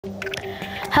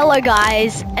Hello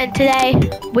guys, and today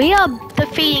we are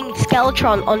defeating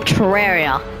Skeletron on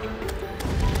Terraria.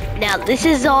 Now this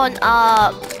is on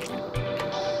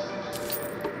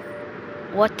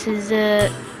what is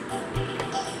it?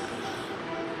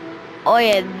 Oh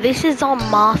yeah, this is on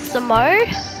Master Mode.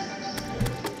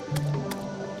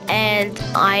 And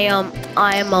I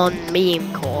am on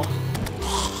medium core.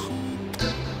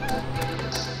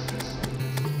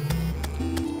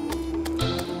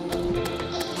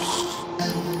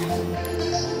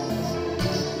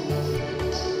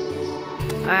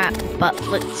 Alright, but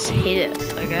let's hit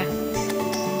it, okay?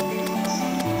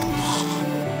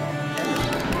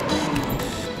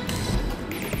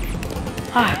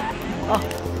 Oh.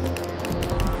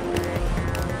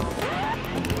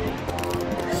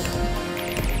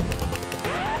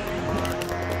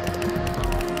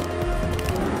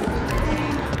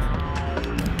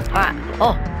 Alright,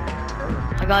 oh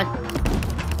my god.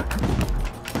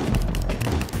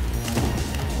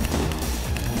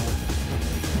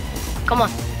 Come on.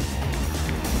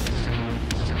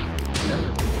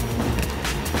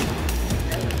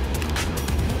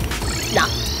 Nah.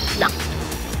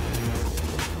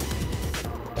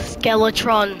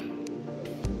 Skeletron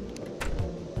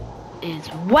is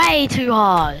way too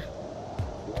hard.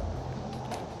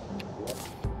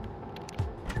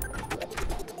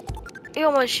 He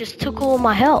almost just took all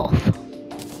my health.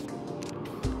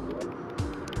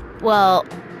 Well,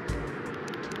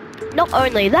 not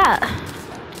only that,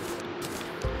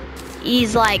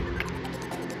 he's like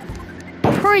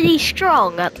pretty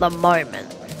strong at the moment.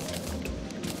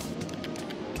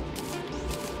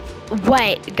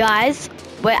 Wait, guys,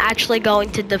 we're actually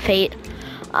going to defeat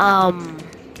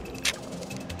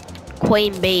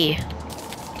Queen Bee.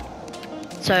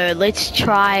 So let's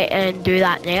try and do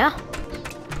that now.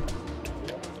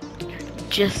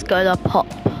 Just gotta pop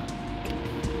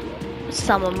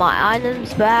some of my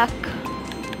items back.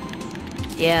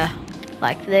 Yeah,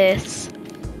 like this.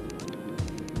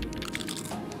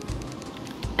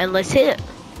 And let's hit it.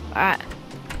 Alright.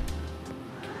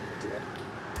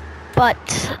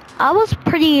 But I was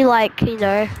pretty like, you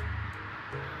know,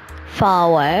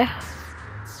 far away.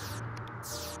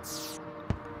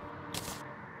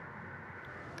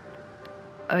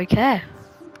 Okay.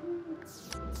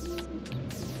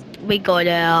 We got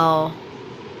our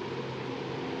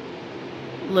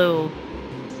little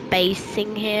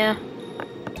basing here.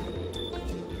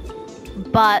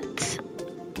 But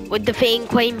we're defeating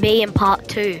Queen Bee in part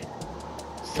 2.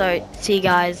 So see you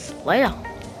guys later.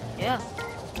 Yeah.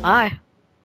 Bye.